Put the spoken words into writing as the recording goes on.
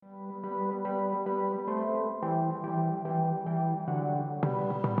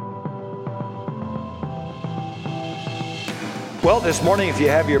Well, this morning, if you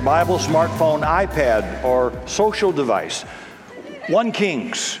have your Bible, smartphone, iPad, or social device, 1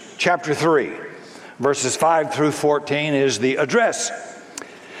 Kings chapter 3, verses 5 through 14 is the address.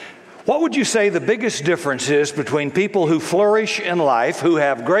 What would you say the biggest difference is between people who flourish in life, who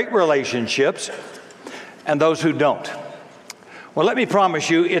have great relationships, and those who don't? Well, let me promise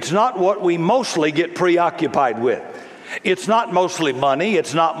you, it's not what we mostly get preoccupied with. It's not mostly money,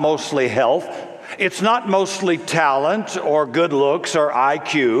 it's not mostly health, it's not mostly talent or good looks or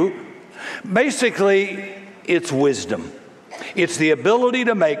IQ. Basically, it's wisdom. It's the ability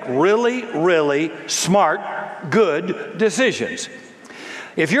to make really, really smart, good decisions.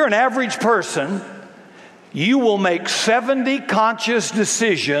 If you're an average person, you will make 70 conscious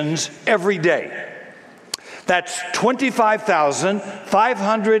decisions every day. That's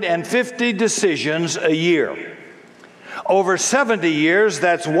 25,550 decisions a year. Over 70 years,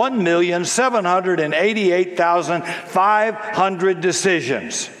 that's 1,788,500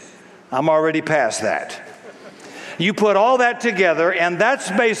 decisions. I'm already past that. You put all that together, and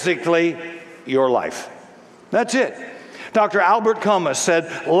that's basically your life. That's it. Dr. Albert Camus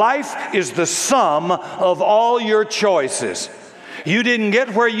said, life is the sum of all your choices. You didn't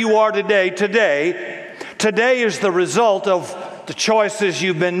get where you are today. Today is the result of the choices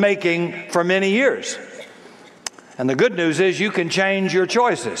you've been making for many years. And the good news is you can change your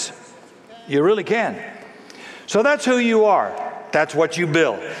choices. You really can. So that's who you are. That's what you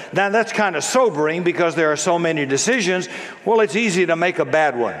build. Now that's kind of sobering because there are so many decisions. Well, it's easy to make a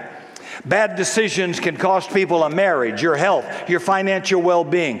bad one. Bad decisions can cost people a marriage, your health, your financial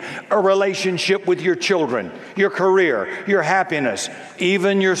well-being, a relationship with your children, your career, your happiness,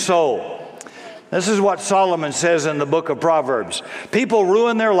 even your soul. This is what Solomon says in the book of Proverbs. People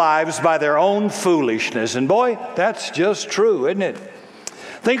ruin their lives by their own foolishness. And boy, that's just true, isn't it?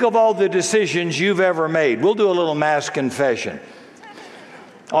 Think of all the decisions you've ever made. We'll do a little mass confession.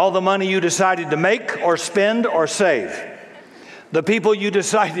 All the money you decided to make or spend or save. The people you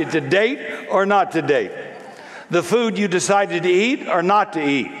decided to date or not to date. The food you decided to eat or not to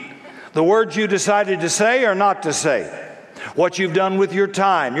eat. The words you decided to say or not to say. What you've done with your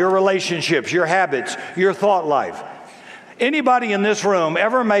time, your relationships, your habits, your thought life. Anybody in this room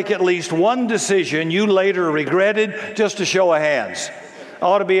ever make at least one decision you later regretted? Just a show of hands.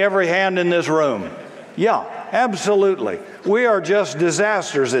 Ought to be every hand in this room. Yeah, absolutely. We are just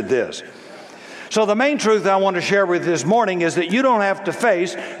disasters at this. So the main truth I want to share with you this morning is that you don't have to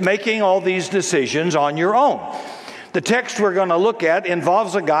face making all these decisions on your own. The text we're going to look at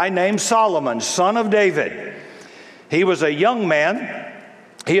involves a guy named Solomon, son of David. He was a young man.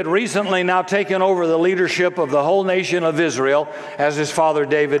 He had recently now taken over the leadership of the whole nation of Israel as his father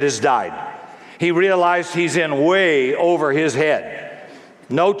David has died. He realized he's in way over his head.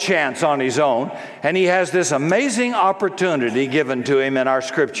 No chance on his own. And he has this amazing opportunity given to him in our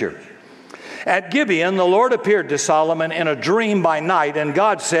scripture. At Gibeon, the Lord appeared to Solomon in a dream by night, and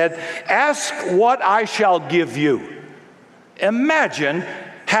God said, "Ask what I shall give you." Imagine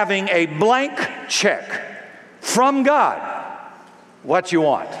having a blank check from God. What you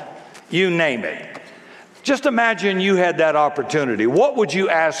want, you name it. Just imagine you had that opportunity. What would you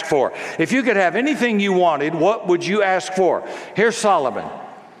ask for? If you could have anything you wanted, what would you ask for? Here's Solomon.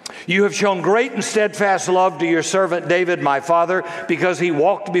 You have shown great and steadfast love to your servant David, my father, because he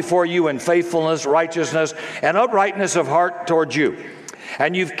walked before you in faithfulness, righteousness, and uprightness of heart toward you.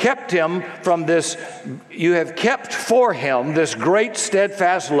 And you have kept for him this great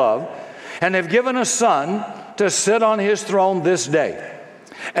steadfast love, and have given a son to sit on his throne this day.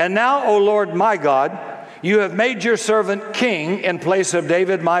 And now, O Lord my God, you have made your servant king in place of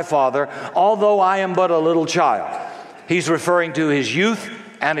David my father, although I am but a little child. He's referring to his youth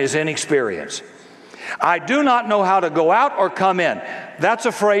and his inexperience. I do not know how to go out or come in. That's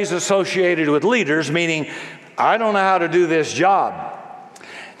a phrase associated with leaders, meaning, I don't know how to do this job.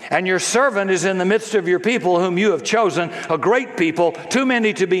 And your servant is in the midst of your people whom you have chosen, a great people, too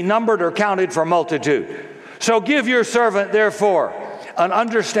many to be numbered or counted for multitude. So give your servant, therefore, an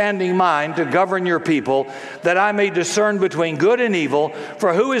understanding mind to govern your people, that I may discern between good and evil,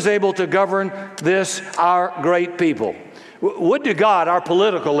 for who is able to govern this, our great people? Would to God our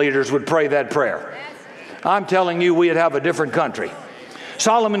political leaders would pray that prayer. I'm telling you, we'd have a different country.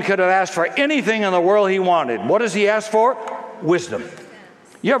 Solomon could have asked for anything in the world he wanted. What does he ask for? Wisdom.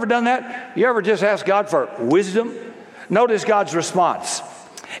 You ever done that? You ever just ask God for wisdom? Notice God's response.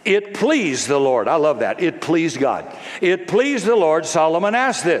 It pleased the Lord. I love that. It pleased God. It pleased the Lord, Solomon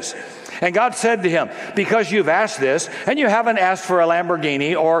asked this. And God said to him, because you've asked this, and you haven't asked for a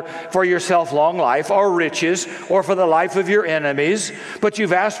Lamborghini or for yourself long life or riches or for the life of your enemies, but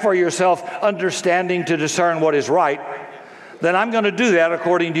you've asked for yourself understanding to discern what is right, then I'm going to do that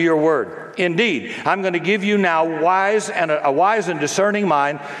according to your word. Indeed, I'm going to give you now a wise and discerning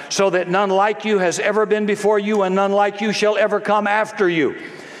mind, so that none like you has ever been before you, and none like you shall ever come after you.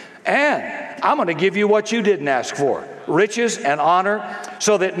 And I'm going to give you what you didn't ask for, riches and honor,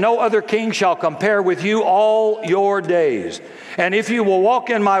 so that no other king shall compare with you all your days. And if you will walk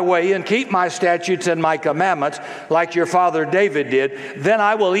in my way and keep my statutes and my commandments, like your father David did, then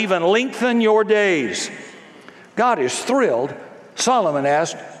I will even lengthen your days. God is thrilled. Solomon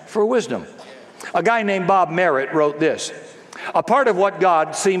asked for wisdom. A guy named Bob Merritt wrote this: a part of what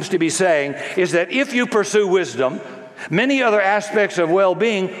God seems to be saying is that if you pursue wisdom, many other aspects of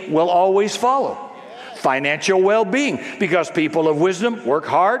well-being will always follow. Financial well-being, because people of wisdom work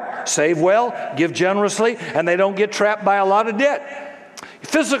hard, save well, give generously, and they don't get trapped by a lot of debt.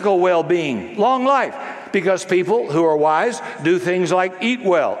 Physical well-being, long life, because people who are wise do things like eat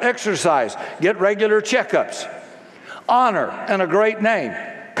well, exercise, get regular checkups. Honor and a great name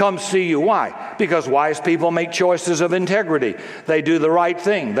comes to you. Why? Because wise people make choices of integrity. They do the right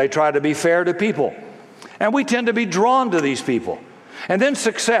thing. They try to be fair to people. And we tend to be drawn to these people. And then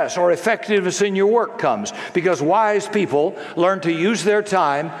success or effectiveness in your work comes, because wise people learn to use their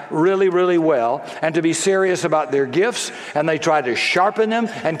time really, really well, and to be serious about their gifts, and they try to sharpen them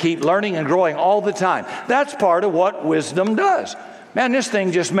and keep learning and growing all the time. That's part of what wisdom does. Man, this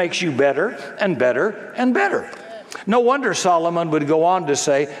thing just makes you better and better and better. No wonder Solomon would go on to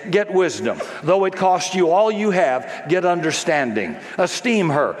say, get wisdom. Though it cost you all you have, get understanding. Esteem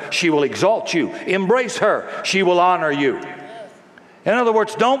her, she will exalt you. Embrace her, she will honor you. In other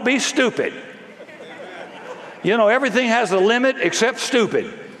words, don't be stupid. You know, everything has a limit except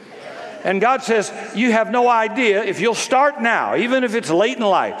stupid. And God says, you have no idea if you'll start now, even if it's late in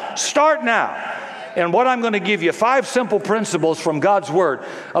life, start now. And what I'm going to give you 5 simple principles from God's Word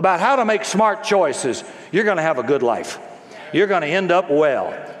about how to make smart choices. You're going to have a good life. You're going to end up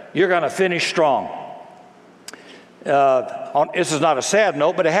well. You're going to finish strong. This is not a sad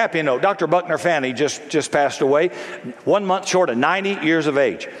note, but a happy note. Dr. Buckner Fanny just passed away, 1 month short of 90 years of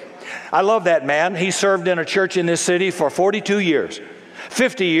age. I love that man. He served in a church in this city for 42 years.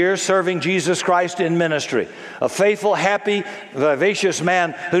 50 years serving Jesus Christ in ministry. A faithful, happy, vivacious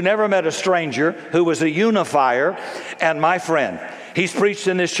man who never met a stranger, who was a unifier, and my friend. He's preached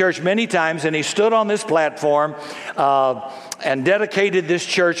in this church many times, and he stood on this platform and dedicated this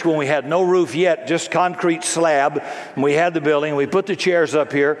church when we had no roof yet, just concrete slab. And we had the building. We put the chairs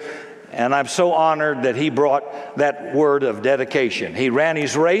up here, and I'm so honored that he brought that word of dedication. He ran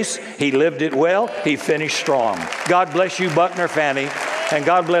his race. He lived it well. He finished strong. God bless you, Buckner Fanny, and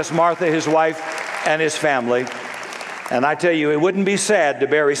God bless Martha, his wife, and his family. And I tell you, it wouldn't be sad to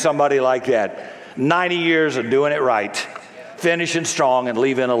bury somebody like that. 90 years of doing it right, finishing strong, and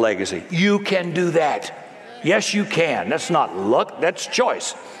leaving a legacy. You can do that. Yes, you can. That's not luck, that's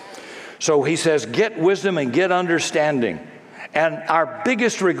choice. So he says, get wisdom and get understanding. And our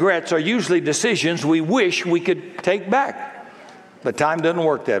biggest regrets are usually decisions we wish we could take back. But time doesn't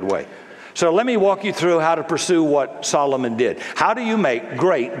work that way. So let me walk you through how to pursue what Solomon did. How do you make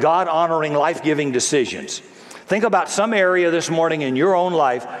great, God-honoring, life-giving decisions? Think about some area this morning in your own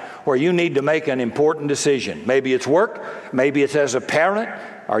life where you need to make an important decision. Maybe it's work. Maybe it's as a parent.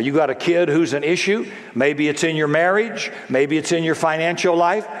 Or you got a kid who's an issue. Maybe it's in your marriage. Maybe it's in your financial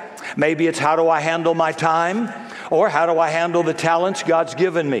life. Maybe it's how do I handle my time? Or how do I handle the talents God's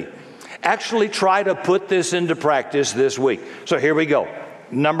given me? Actually try to put this into practice this week. So here we go.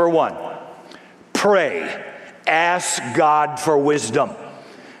 Number 1, pray. Ask God for wisdom.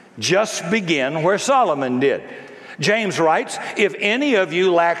 Just begin where Solomon did. James writes, if any of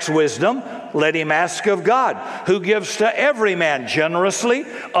you lacks wisdom, let him ask of God, who gives to every man generously,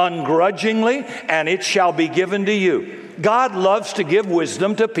 ungrudgingly, and it shall be given to you. God loves to give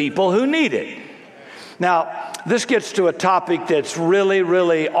wisdom to people who need it. Now, this gets to a topic that's really,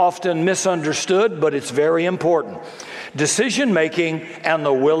 really often misunderstood, but it's very important. Decision making and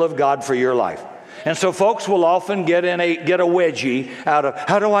the will of God for your life. And so folks will often get a wedgie out of,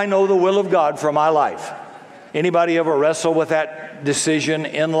 how do I know the will of God for my life? Anybody ever wrestle with that decision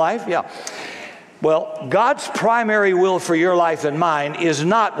in life? Yeah. Well, God's primary will for your life and mine is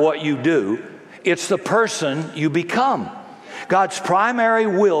not what you do. It's the person you become. God's primary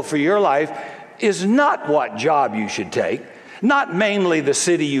will for your life is not what job you should take, not mainly the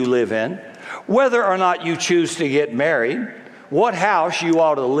city you live in, whether or not you choose to get married, what house you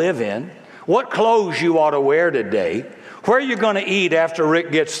ought to live in, what clothes you ought to wear today, where you're going to eat after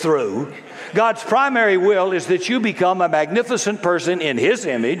Rick gets through. God's primary will is that you become a magnificent person in His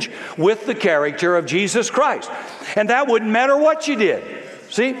image with the character of Jesus Christ. And that wouldn't matter what you did.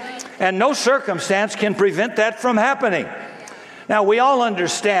 See? And no circumstance can prevent that from happening. Now, we all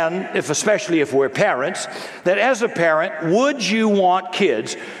understand, especially if we're parents, that as a parent, would you want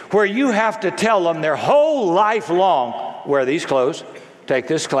kids where you have to tell them their whole life long, wear these clothes, take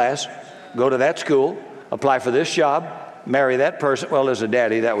this class, go to that school, apply for this job, marry that person. Well, as a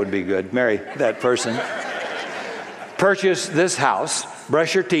daddy, that would be good. Marry that person. Purchase this house,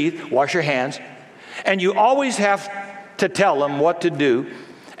 brush your teeth, wash your hands. And you always have to tell them what to do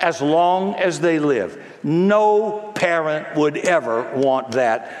as long as they live. No parent would ever want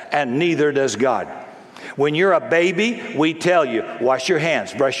that, and neither does God. When you're a baby, we tell you, wash your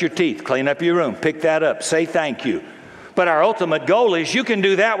hands, brush your teeth, clean up your room, pick that up, say thank you. But our ultimate goal is you can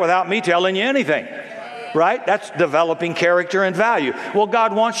do that without me telling you anything, right? That's developing character and value. Well,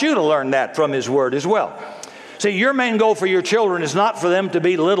 God wants you to learn that from His Word as well. See, your main goal for your children is not for them to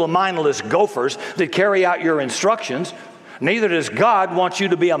be little mindless gophers that carry out your instructions. Neither does God want you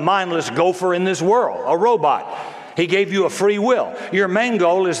to be a mindless gopher in this world, a robot. He gave you a free will. Your main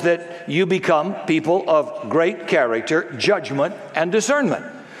goal is that you become people of great character, judgment, and discernment.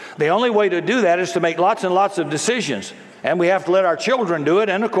 The only way to do that is to make lots and lots of decisions. And we have to let our children do it,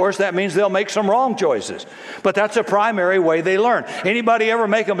 and of course that means they'll make some wrong choices. But that's a primary way they learn. Anybody ever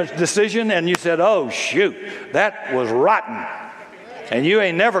make a decision and you said, oh shoot, that was rotten, and you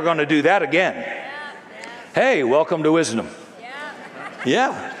ain't never going to do that again? Hey, welcome to wisdom.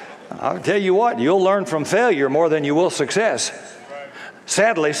 Yeah, I'll tell you what, you'll learn from failure more than you will success.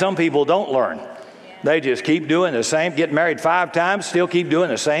 Sadly, some people don't learn. They just keep doing the same, get married 5 times, still keep doing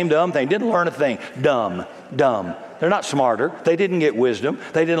the same dumb thing. Didn't learn a thing. Dumb. They're not smarter. They didn't get wisdom.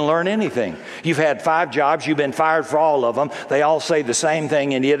 They didn't learn anything. You've had 5 jobs. You've been fired for all of them. They all say the same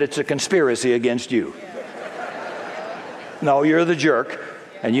thing, and yet it's a conspiracy against you. No, you're the jerk,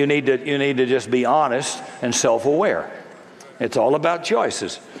 and you need to just be honest and self-aware. It's all about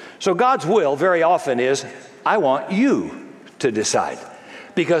choices. So God's will very often is, I want you to decide.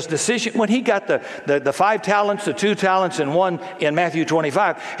 Because decision, when He got the 5 talents, the 2 talents, and 1 in Matthew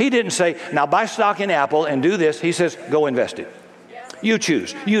 25, He didn't say, now buy stock in Apple and do this. He says, go invest it. You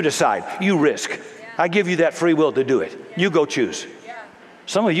choose. You decide. You risk. I give you that free will to do it. You go choose.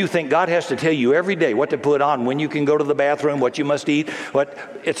 Some of you think God has to tell you every day what to put on, when you can go to the bathroom, what you must eat.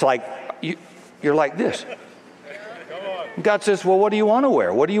 It's like, you're like this. God says, well, what do you want to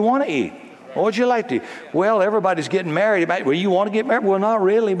wear? What do you want to eat? What would you like to? Well, everybody's getting married. Well, you want to get married? Well, not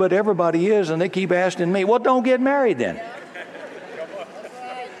really, but everybody is, and they keep asking me. Well, don't get married then.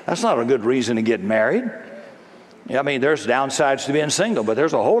 That's not a good reason to get married. I mean, there's downsides to being single, but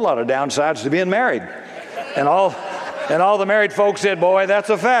there's a whole lot of downsides to being married. And all the married folks said, boy, that's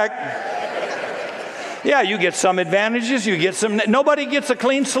a fact. Yeah, you get some advantages, you get some. Nobody gets a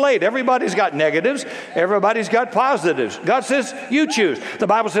clean slate. Everybody's got negatives. Everybody's got positives. God says, you choose. The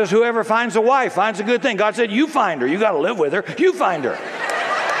Bible says, whoever finds a wife finds a good thing. God said, you find her. You got to live with her. You find her.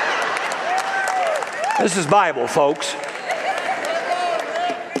 This is Bible, folks.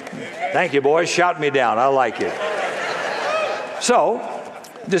 Thank you, boys. Shout me down. I like it. So,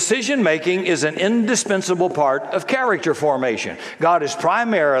 decision making is an indispensable part of character formation. God is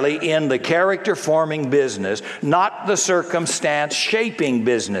primarily in the character forming business, not the circumstance shaping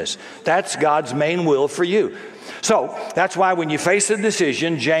business. That's God's main will for you. So that's why when you face a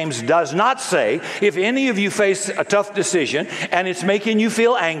decision, James does not say, if any of you face a tough decision and it's making you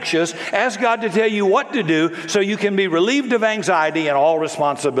feel anxious, ask God to tell you what to do so you can be relieved of anxiety and all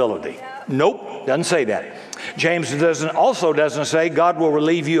responsibility. Nope, doesn't say that. James also doesn't say God will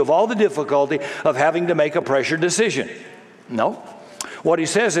relieve you of all the difficulty of having to make a pressure decision. No. What he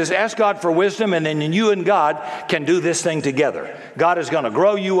says is ask God for wisdom, and then you and God can do this thing together. God is going to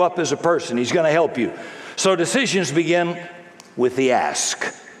grow you up as a person. He's going to help you. So decisions begin with the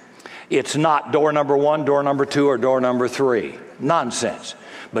ask. It's not door number 1, door number 2, or door number 3. Nonsense.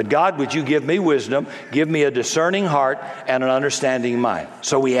 But God, would you give me wisdom, give me a discerning heart, and an understanding mind?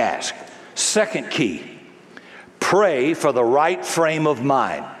 So we ask. Second key. Pray for the right frame of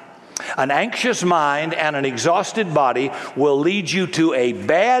mind. An anxious mind and an exhausted body will lead you to a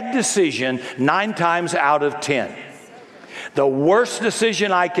bad decision 9 times out of 10. The worst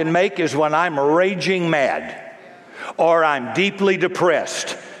decision I can make is when I'm raging mad or I'm deeply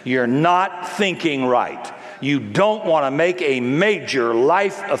depressed. You're not thinking right. You don't want to make a major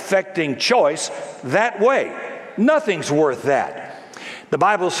life-affecting choice that way. Nothing's worth that. The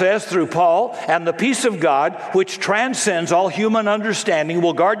Bible says through Paul, and the peace of God, which transcends all human understanding,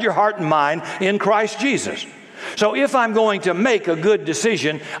 will guard your heart and mind in Christ Jesus. So if I'm going to make a good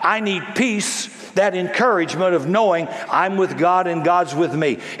decision, I need peace, that encouragement of knowing I'm with God and God's with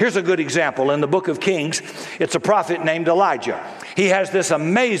me. Here's a good example. In the book of Kings, it's a prophet named Elijah. He has this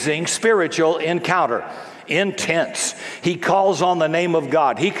amazing spiritual encounter. Intense. He calls on the name of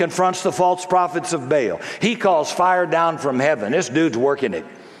God. He confronts the false prophets of Baal. He calls fire down from heaven. This dude's working it.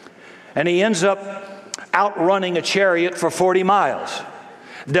 And he ends up outrunning a chariot for 40 miles.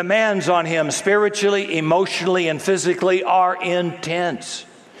 Demands on him spiritually, emotionally, and physically are intense.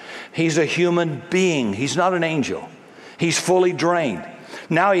 He's a human being. He's not an angel. He's fully drained.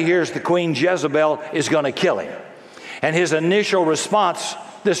 Now he hears the Queen Jezebel is going to kill him. And his initial response,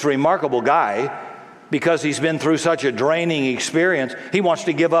 this remarkable guy, because he's been through such a draining experience, he wants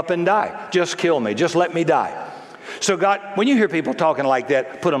to give up and die. Just kill me. Just let me die. So God, when you hear people talking like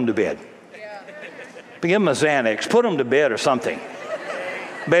that, put them to bed. Give them a Xanax. Put them to bed or something.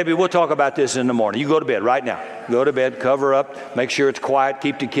 Baby, we'll talk about this in the morning. You go to bed right now. Go to bed, cover up, make sure it's quiet,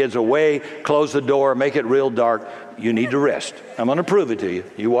 keep the kids away, close the door, make it real dark. You need to rest. I'm going to prove it to you.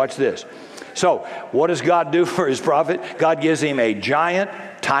 You watch this. So, what does God do for his prophet? God gives him a giant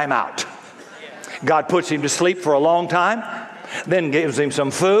timeout. God puts him to sleep for a long time, then gives him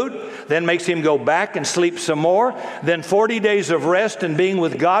some food, then makes him go back and sleep some more, then 40 days of rest and being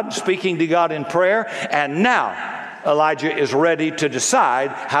with God, speaking to God in prayer, and now Elijah is ready to decide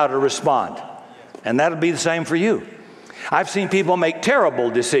how to respond. And that'll be the same for you. I've seen people make terrible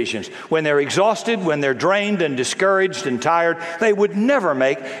decisions when they're exhausted, when they're drained and discouraged and tired. They would never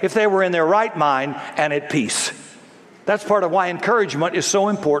make if they were in their right mind and at peace. That's part of why encouragement is so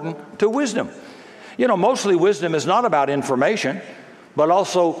important to wisdom. You know, mostly wisdom is not about information, but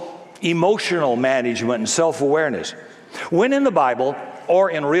also emotional management and self-awareness. When in the Bible or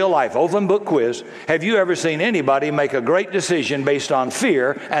in real life, open book quiz, have you ever seen anybody make a great decision based on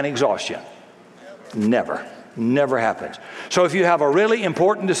fear and exhaustion? Never. Never happens. So if you have a really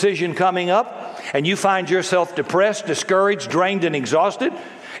important decision coming up and you find yourself depressed, discouraged, drained, and exhausted,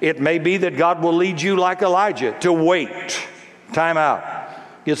 it may be that God will lead you like Elijah to wait, time out,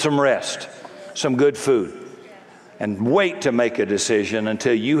 get some rest, some good food, and wait to make a decision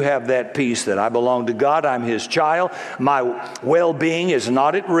until you have that peace that I belong to God, I'm his child, my well-being is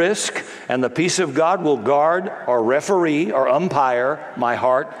not at risk, and the peace of God will guard or referee or umpire my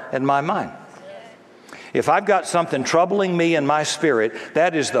heart and my mind. If I've got something troubling me in my spirit,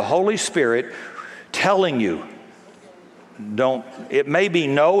 that is the Holy Spirit telling you, don't, it may be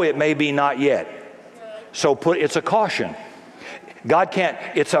no, it may be not yet. So it's a caution. God can't,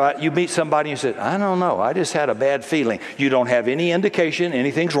 you meet somebody and you say, I don't know, I just had a bad feeling. You don't have any indication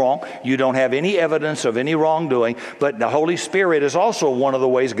anything's wrong. You don't have any evidence of any wrongdoing, but the Holy Spirit is also one of the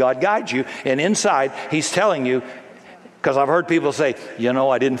ways God guides you. And inside, he's telling you, because I've heard people say, you know,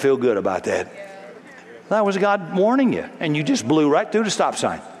 I didn't feel good about that. That was God warning you, and you just blew right through the stop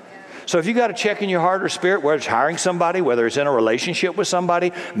sign. So if you got to check in your heart or spirit, whether it's hiring somebody, whether it's in a relationship with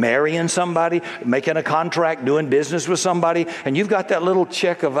somebody, marrying somebody, making a contract, doing business with somebody, and you've got that little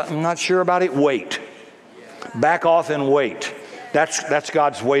check of, I'm not sure about it, wait. Back off and wait. That's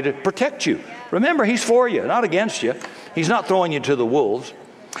God's way to protect you. Remember, he's for you, not against you. He's not throwing you to the wolves.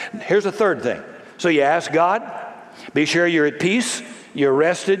 Here's the third thing. So you ask God, be sure you're at peace, you're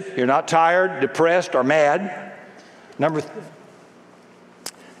rested, you're not tired, depressed, or mad.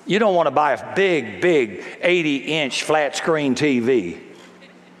 You don't want to buy a big 80-inch flat screen TV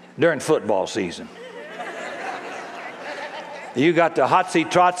during football season. You got the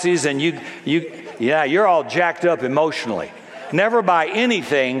hotsy-totsies and you're all jacked up emotionally. Never buy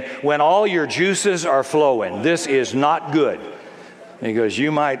anything when all your juices are flowing. This is not good. Because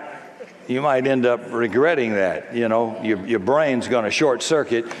you might end up regretting that. You know, your brain's going to short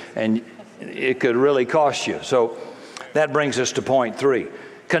circuit and it could really cost you. So that brings us to point 3.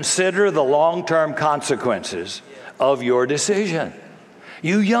 Consider the long-term consequences of your decision.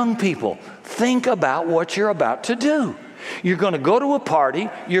 You young people, think about what you're about to do. You're going to go to a party,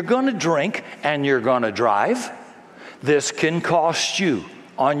 you're going to drink, and you're going to drive. This can cost you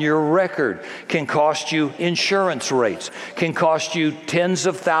on your record, can cost you insurance rates, can cost you tens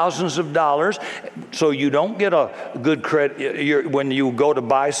of thousands of dollars. So you don't get a good credit. When you go to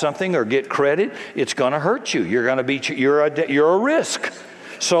buy something or get credit, it's going to hurt you. You're a risk.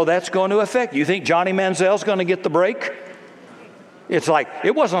 So that's going to affect you. You think Johnny Manziel's going to get the break? It's like,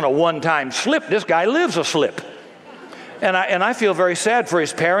 it wasn't a one-time slip. This guy lives a slip. And I feel very sad for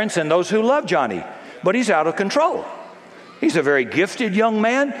his parents and those who love Johnny. But he's out of control. He's a very gifted young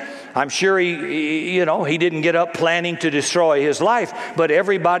man. I'm sure he didn't get up planning to destroy his life. But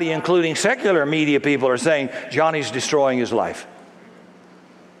everybody, including secular media people, are saying Johnny's destroying his life.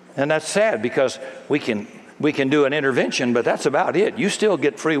 And that's sad because we can do an intervention, but that's about it. You still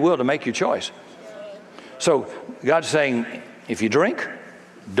get free will to make your choice. So God's saying, if you drink,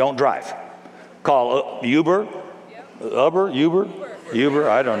 don't drive. Call Uber,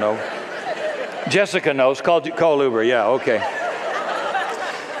 I don't know. Jessica knows. Call Uber. Yeah, okay.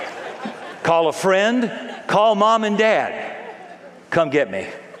 Call a friend. Call mom and dad. Come get me.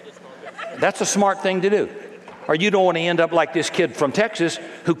 That's a smart thing to do. Or you don't want to end up like this kid from Texas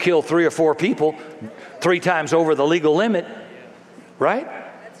who killed 3 or 4 people 3 times over the legal limit. Right?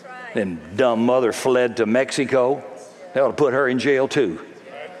 That's right. Then dumb mother fled to Mexico. They ought to put her in jail too.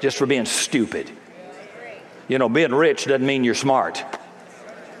 Just for being stupid. You know, being rich doesn't mean you're smart.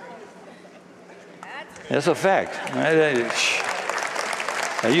 That's a fact.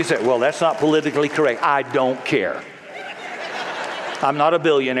 Now you say, well, that's not politically correct. I don't care. I'm not a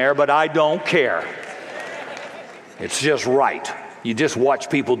billionaire, but I don't care. It's just right. You just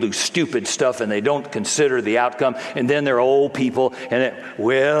watch people do stupid stuff and they don't consider the outcome. And then they're old people and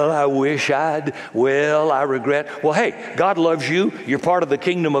I wish I regret. Well, hey, God loves you. You're part of the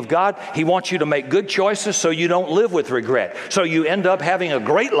kingdom of God. He wants you to make good choices so you don't live with regret. So you end up having a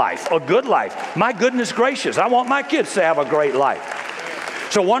great life, a good life. My goodness gracious, I want my kids to have a great life.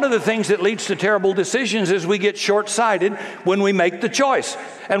 So one of the things that leads to terrible decisions is we get short-sighted when we make the choice.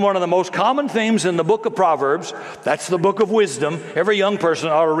 And one of the most common themes in the book of Proverbs, that's the book of wisdom. Every young person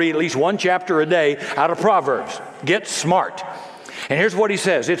ought to read at least 1 chapter a day out of Proverbs. Get smart. And here's what he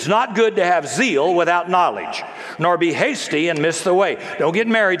says. It's not good to have zeal without knowledge, nor be hasty and miss the way. Don't get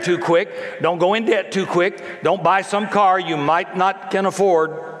married too quick. Don't go in debt too quick. Don't buy some car you might not can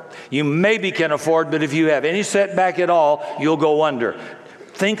afford. You maybe can afford, but if you have any setback at all, you'll go under.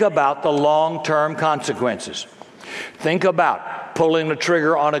 Think about the long-term consequences. Think about pulling the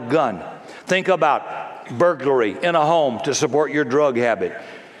trigger on a gun. Think about burglary in a home to support your drug habit.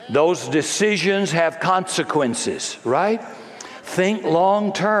 Those decisions have consequences, right? Think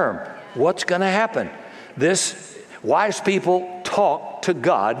long-term. What's going to happen? Wise people talk to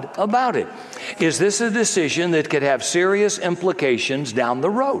God about it. Is this a decision that could have serious implications down the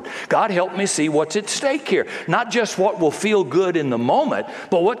road? God, help me see what's at stake here. Not just what will feel good in the moment,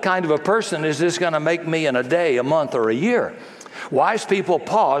 but what kind of a person is this going to make me in a day, a month, or a year? Wise people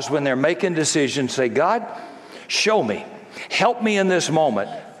pause when they're making decisions, say, God, show me. Help me in this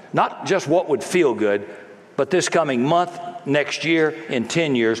moment. Not just what would feel good, but this coming month, next year, in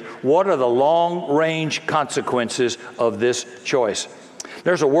 10 years, what are the long-range consequences of this choice?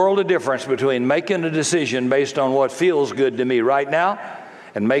 There's a world of difference between making a decision based on what feels good to me right now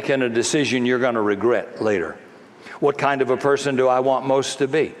and making a decision you're going to regret later. What kind of a person do I want most to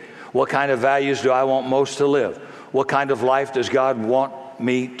be? What kind of values do I want most to live? What kind of life does God want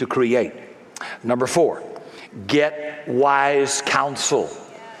me to create? Number 4, get wise counsel.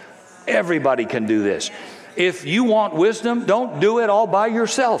 Everybody can do this. If you want wisdom, don't do it all by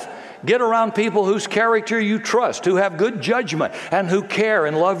yourself. Get around people whose character you trust, who have good judgment, and who care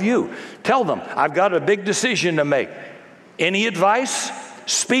and love you. Tell them, I've got a big decision to make. Any advice?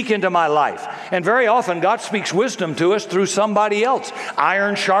 Speak into my life. And very often, God speaks wisdom to us through somebody else.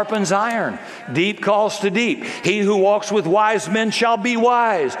 Iron sharpens iron. Deep calls to deep. He who walks with wise men shall be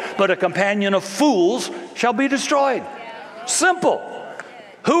wise, but a companion of fools shall be destroyed. Simple.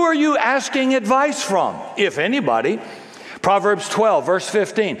 Who are you asking advice from, if anybody? Proverbs 12, verse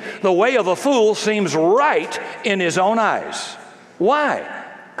 15. The way of a fool seems right in his own eyes. Why?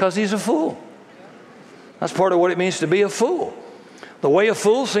 Because he's a fool. That's part of what it means to be a fool. The way of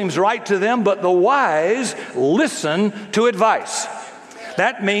fools seems right to them, but the wise listen to advice.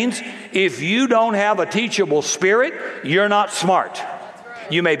 That means if you don't have a teachable spirit, you're not smart.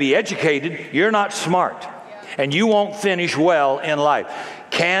 You may be educated, you're not smart. And you won't finish well in life.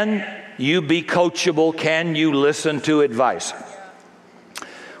 Can you be coachable? Can you listen to advice?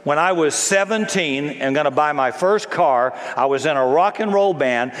 When I was 17 and going to buy my first car, I was in a rock and roll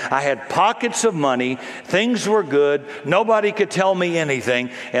band. I had pockets of money. Things were good. Nobody could tell me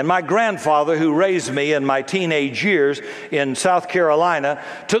anything. And my grandfather, who raised me in my teenage years in South Carolina,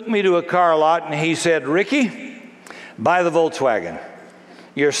 took me to a car lot and he said, Ricky, buy the Volkswagen.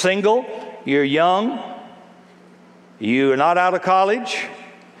 You're single. You're young. You're not out of college.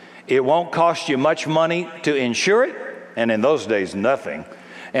 It won't cost you much money to insure it, and in those days, nothing.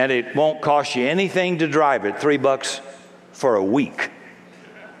 And it won't cost you anything to drive it, $3 for a week.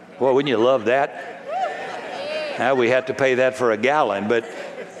 Well, wouldn't you love that? Now we had to pay that for a gallon, but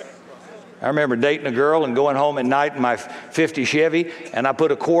I remember dating a girl and going home at night in my 50 Chevy, and I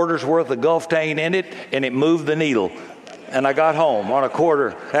put a quarter's worth of Gulf Tane in it, and it moved the needle. And I got home on a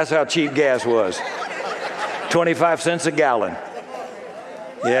quarter. That's how cheap gas was. 25 cents a gallon.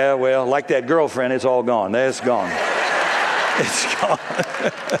 Yeah, well, like that girlfriend, it's all gone. It's gone. It's gone.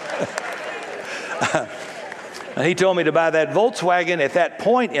 He told me to buy that Volkswagen at that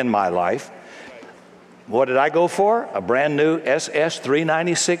point in my life. What did I go for? A brand new SS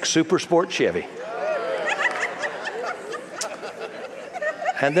 396 Super Sport Chevy.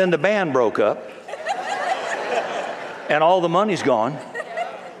 And then the band broke up, and all the money's gone.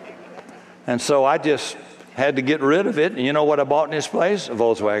 And so I just had to get rid of it. And you know what I bought in this place? A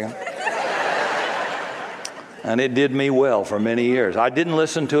Volkswagen. And it did me well for many years. I didn't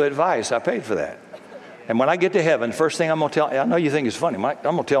listen to advice. I paid for that. And when I get to heaven, first thing I'm going to tell, I know you think it's funny, I'm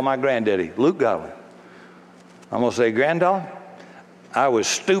going to tell my granddaddy, Luke Godwin. I'm going to say, Granddad, I was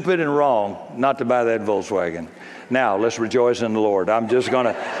stupid and wrong not to buy that Volkswagen. Now, let's rejoice in the Lord. I'm just going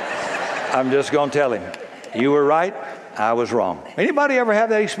to tell him, you were right, I was wrong. Anybody ever have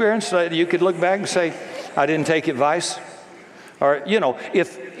that experience that you could look back and say, I didn't take advice? Or, you know,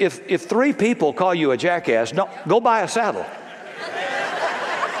 if 3 people call you a jackass, no, go buy a saddle.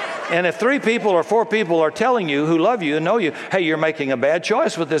 And if 3 people or 4 people are telling you, who love you and know you, hey, you're making a bad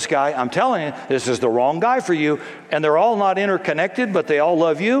choice with this guy, I'm telling you, this is the wrong guy for you, and they're all not interconnected, but they all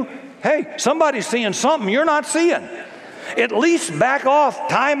love you, hey, somebody's seeing something you're not seeing. At least back off,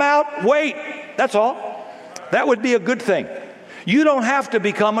 time out, wait. That's all. That would be a good thing. You don't have to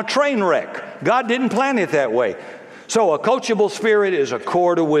become a train wreck. God didn't plan it that way. So a coachable spirit is a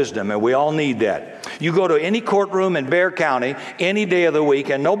core to wisdom, and we all need that. You go to any courtroom in Bexar County any day of the week,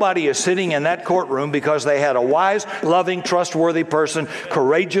 and nobody is sitting in that courtroom because they had a wise, loving, trustworthy person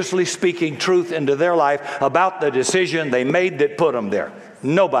courageously speaking truth into their life about the decision they made that put them there.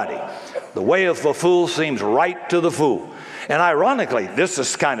 Nobody. The way of the fool seems right to the fool. And ironically, this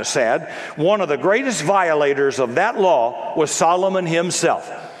is kind of sad, one of the greatest violators of that law was Solomon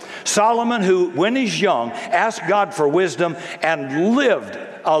himself. Solomon, who, when he's young, asked God for wisdom and lived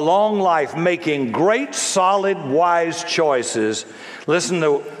a long life making great, solid, wise choices. Listen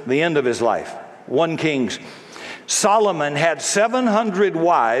to the end of his life. 1 Kings. Solomon had 700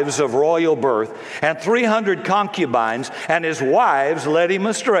 wives of royal birth and 300 concubines, and his wives led him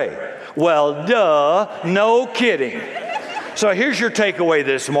astray. Well, duh, no kidding. So here's your takeaway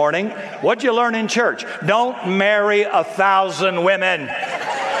this morning. What'd you learn in church? Don't marry 1,000 women,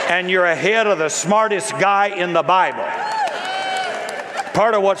 and you're ahead of the smartest guy in the Bible.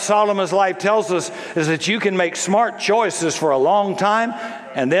 Part of what Solomon's life tells us is that you can make smart choices for a long time,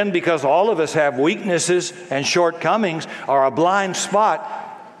 and then because all of us have weaknesses and shortcomings or a blind spot,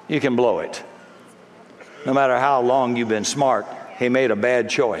 you can blow it. No matter how long you've been smart, he made a bad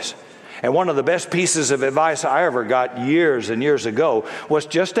choice. And one of the best pieces of advice I ever got years and years ago was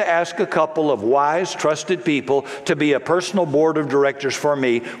just to ask a couple of wise, trusted people to be a personal board of directors for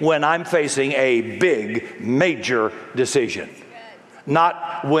me when I'm facing a big, major decision.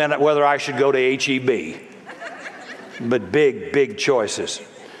 Not whether I should go to HEB, but big, big choices.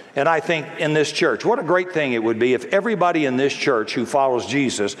 And I think in this church, what a great thing it would be if everybody in this church who follows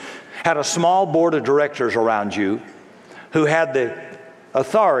Jesus had a small board of directors around you who had the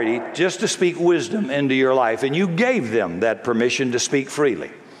authority just to speak wisdom into your life, and you gave them that permission to speak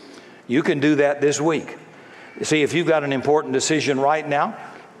freely. You can do that this week. See, if you've got an important decision right now,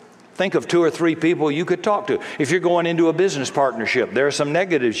 think of 2 or 3 people you could talk to. If you're going into a business partnership, there are some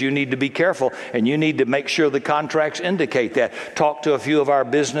negatives you need to be careful, and you need to make sure the contracts indicate that. Talk to a few of our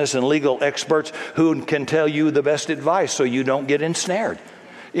business and legal experts who can tell you the best advice so you don't get ensnared.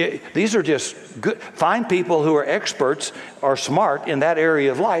 These are just good. Find people who are experts or smart in that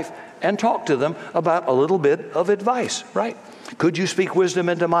area of life and talk to them about a little bit of advice, right? Could you speak wisdom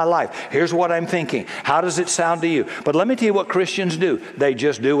into my life? Here's what I'm thinking. How does it sound to you? But let me tell you what Christians do. They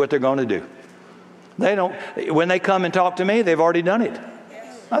just do what they're going to do. They don't, when they come and talk to me, they've already done it.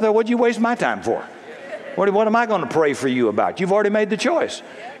 I thought, what'd you waste my time for? What am I going to pray for you about? You've already made the choice.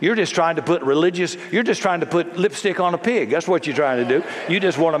 You're just trying to put lipstick on a pig. That's what you're trying to do. You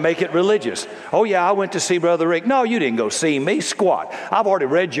just want to make it religious. Oh yeah, I went to see Brother Rick. No, you didn't go see me. Squat. I've already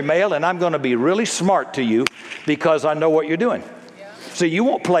read your mail, and I'm going to be really smart to you because I know what you're doing. So you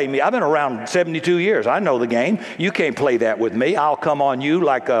won't play me. I've been around 72 years. I know the game. You can't play that with me. I'll come on you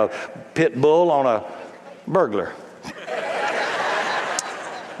like a pit bull on a burglar.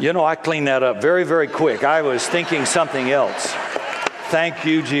 You know, I cleaned that up very, very quick. I was thinking something else. Thank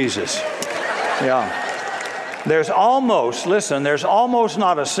you, Jesus. Yeah. There's almost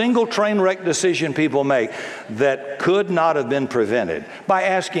not a single train wreck decision people make that could not have been prevented by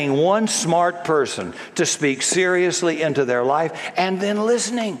asking one smart person to speak seriously into their life and then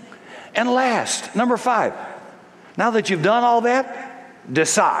listening. And last, number 5, now that you've done all that,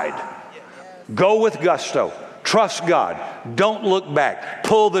 decide. Go with gusto. Trust God. Don't look back.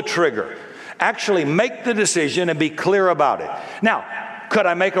 Pull the trigger. Actually make the decision and be clear about it. Now, Could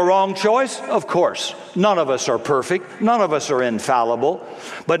I make a wrong choice? Of course. None of us are perfect. None of us are infallible.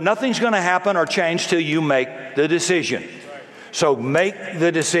 But nothing's going to happen or change till you make the decision. So make the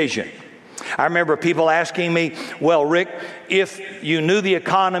decision. I remember people asking me, well, Rick, if you knew the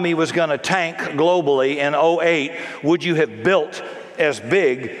economy was going to tank globally in 2008, would you have built as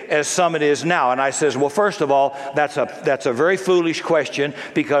big as Summit is now? And I says, well, first of all, that's a very foolish question,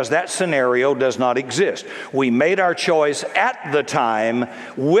 because that scenario does not exist. We made our choice at the time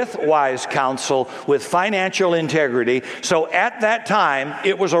with wise counsel, with financial integrity. So at that time,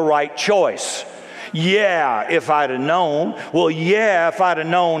 it was a right choice. Yeah, if I'd have known. Well, yeah, if I'd have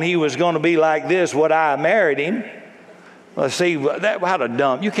known he was going to be like this, would I have married him? Let's see, how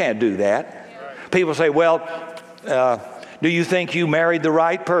dumb. You can't do that. People say, well, do you think you married the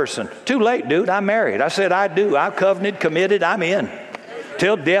right person? Too late, dude. I'm married. I said I do. I'm covenanted, committed. I'm in.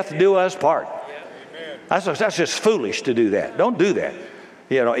 Till death do us part. That's just foolish to do that. Don't do that.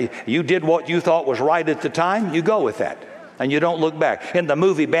 You know, you did what you thought was right at the time. You go with that. And you don't look back. In the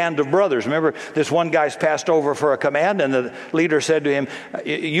movie Band of Brothers, remember this one guy's passed over for a command, and the leader said to him,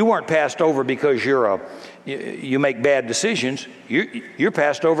 you weren't passed over because you make bad decisions. You're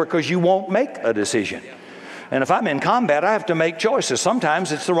passed over because you won't make a decision. And if I'm in combat, I have to make choices.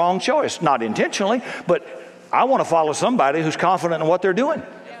 Sometimes it's the wrong choice, not intentionally, but I want to follow somebody who's confident in what they're doing.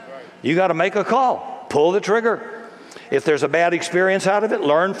 You got to make a call. Pull the trigger. If there's a bad experience out of it,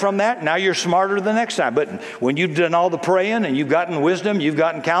 learn from that. Now you're smarter the next time. But when you've done all the praying and you've gotten wisdom, you've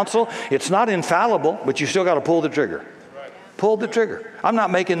gotten counsel, it's not infallible, but you still got to pull the trigger. Pull the trigger. I'm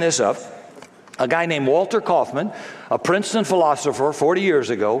not making this up. A guy named Walter Kaufman, a Princeton philosopher 40 years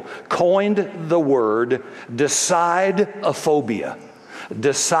ago, coined the word decide-ophobia.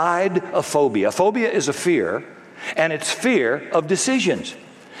 Decide-ophobia. A phobia is a fear, and it's fear of decisions.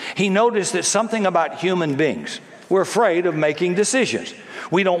 He noticed that something about human beings, we're afraid of making decisions.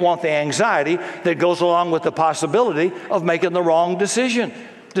 We don't want the anxiety that goes along with the possibility of making the wrong decision.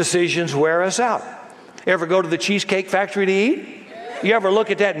 Decisions wear us out. Ever go to the Cheesecake Factory to eat? You ever look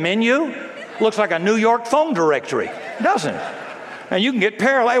at that menu? Looks like a New York phone directory, doesn't it? And you can get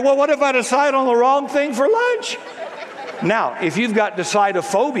paralyzed. Well, what if I decide on the wrong thing for lunch? Now, if you've got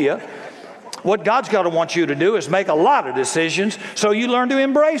decide-ophobia, what God's got to want you to do is make a lot of decisions so you learn to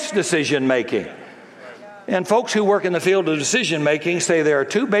embrace decision making. And folks who work in the field of decision making say there are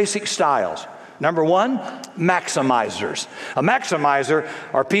two basic styles. Number one, maximizers. A maximizer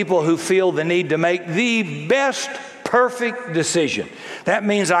are people who feel the need to make the best perfect decision. That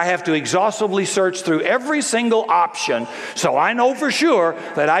means I have to exhaustively search through every single option so I know for sure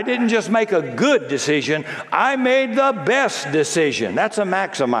that I didn't just make a good decision, I made the best decision. That's a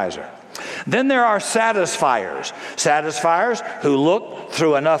maximizer. Then there are satisfiers. Satisfiers who look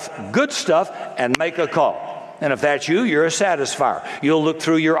through enough good stuff and make a call. And if that's you, you're a satisfier. You'll look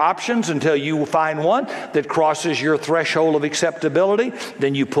through your options until you find one that crosses your threshold of acceptability,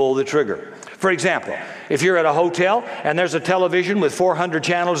 then you pull the trigger. For example, if you're at a hotel and there's a television with 400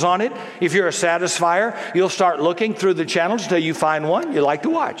 channels on it, if you're a satisfier, you'll start looking through the channels until you find one you like to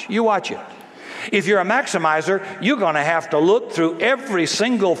watch. You watch it. If you're a maximizer, you're going to have to look through every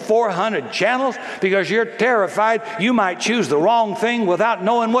single 400 channels because you're terrified you might choose the wrong thing without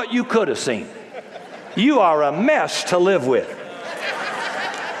knowing what you could have seen. You are a mess to live with.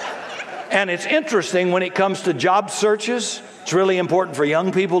 And it's interesting when it comes to job searches. It's really important for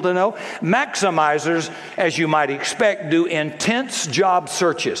young people to know. Maximizers, as you might expect, do intense job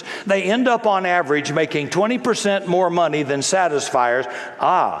searches. They end up on average making 20% more money than satisfiers.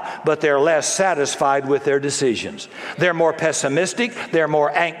 But they're less satisfied with their decisions. They're more pessimistic. They're more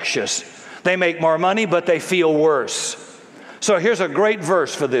anxious. They make more money, but they feel worse. So here's a great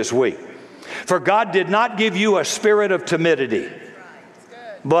verse for this week. For God did not give you a spirit of timidity,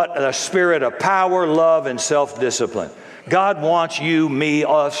 but a spirit of power, love, and self-discipline. God wants you, me,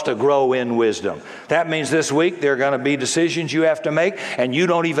 us to grow in wisdom. That means this week there are going to be decisions you have to make, and you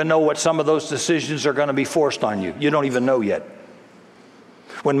don't even know what some of those decisions are going to be forced on you. You don't even know yet.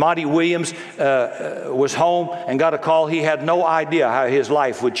 When Monty Williams was home and got a call, he had no idea how his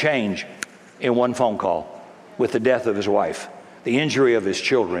life would change in one phone call with the death of his wife, the injury of his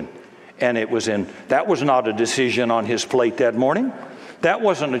children. And that was not a decision on his plate that morning. That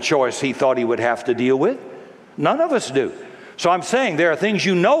wasn't a choice he thought he would have to deal with. None of us do. So I'm saying there are things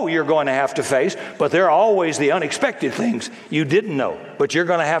you know you're going to have to face, but there are always the unexpected things you didn't know, but you're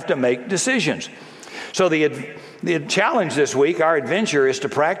going to have to make decisions. So the challenge this week, our adventure, is to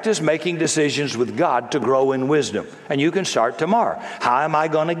practice making decisions with God to grow in wisdom. And you can start tomorrow. How am I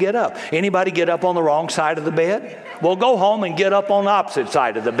going to get up? Anybody get up on the wrong side of the bed? Well, go home and get up on the opposite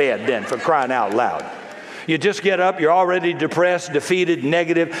side of the bed then, for crying out loud. You just get up, you're already depressed, defeated,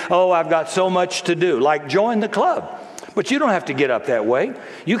 negative. Oh, I've got so much to do. Like, join the club. But you don't have to get up that way.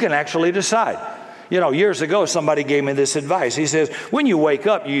 You can actually decide. You know, years ago, somebody gave me this advice. He says, when you wake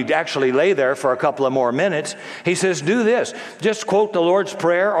up, you actually lay there for a couple of more minutes. He says, do this. Just quote the Lord's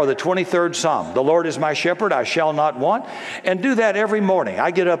Prayer or the 23rd Psalm. The Lord is my shepherd, I shall not want. And do that every morning.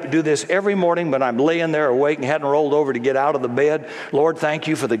 I get up and do this every morning when I'm laying there awake and hadn't rolled over to get out of the bed. Lord, thank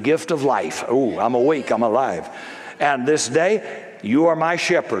you for the gift of life. Oh, I'm awake, I'm alive. And this day, you are my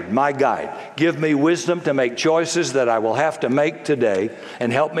shepherd, my guide. Give me wisdom to make choices that I will have to make today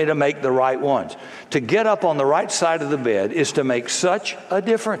and help me to make the right ones. To get up on the right side of the bed is to make such a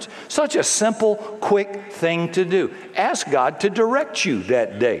difference. Such a simple, quick thing to do. Ask God to direct you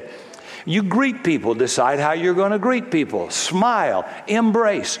that day. You greet people, decide how you're going to greet people. Smile,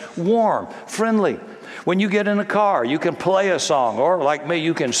 embrace, warm, friendly. When you get in a car, you can play a song, or like me,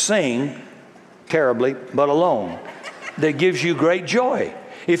 you can sing terribly, but alone. That gives you great joy.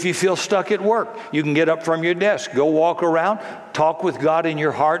 If you feel stuck at work, you can get up from your desk, go walk around, talk with God in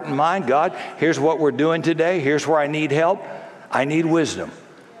your heart and mind. God, here's what we're doing today. Here's where I need help. I need wisdom.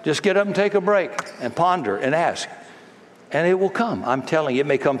 Just get up and take a break and ponder and ask. And it will come. I'm telling you, it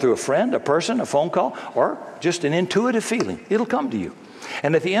may come through a friend, a person, a phone call, or just an intuitive feeling. It'll come to you.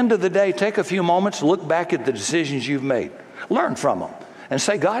 And at the end of the day, take a few moments, look back at the decisions you've made. Learn from them. And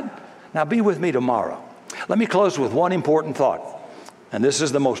say, God, now be with me tomorrow. Let me close with one important thought, and this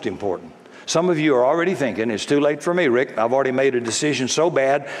is the most important. Some of you are already thinking, it's too late for me, Rick. I've already made a decision so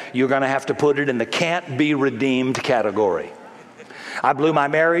bad, you're going to have to put it in the can't be redeemed category. I blew my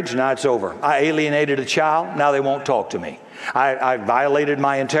marriage, now it's over. I alienated a child, now they won't talk to me. I violated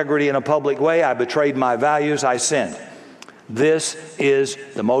my integrity in a public way. I betrayed my values. I sinned. This is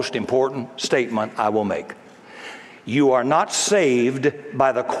the most important statement I will make. You are not saved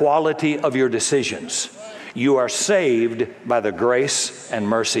by the quality of your decisions. You are saved by the grace and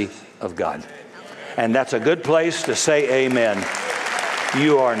mercy of God. And that's a good place to say amen.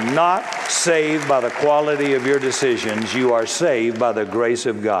 You are not saved by the quality of your decisions. You are saved by the grace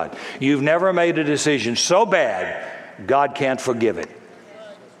of God. You've never made a decision so bad, God can't forgive it.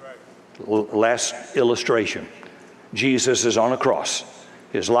 Last illustration. Jesus is on a cross.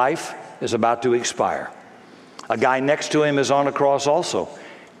 His life is about to expire. A guy next to him is on a cross also.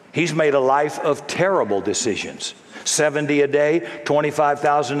 He's made a life of terrible decisions. 70 a day,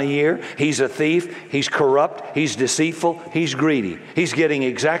 25,000 a year. He's a thief. He's corrupt. He's deceitful. He's greedy. He's getting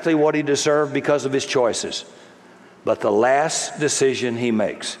exactly what he deserved because of his choices. But the last decision he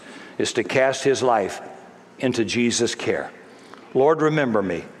makes is to cast his life into Jesus' care. Lord, remember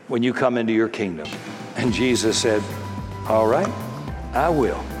me when you come into your kingdom. And Jesus said, all right, I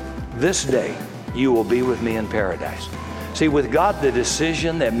will. This day you will be with me in paradise. See, with God, the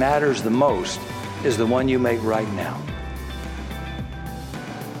decision that matters the most is the one you make right now.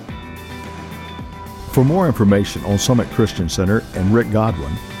 For more information on Summit Christian Center and Rick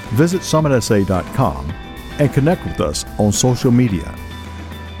Godwin, visit summitsa.com and connect with us on social media.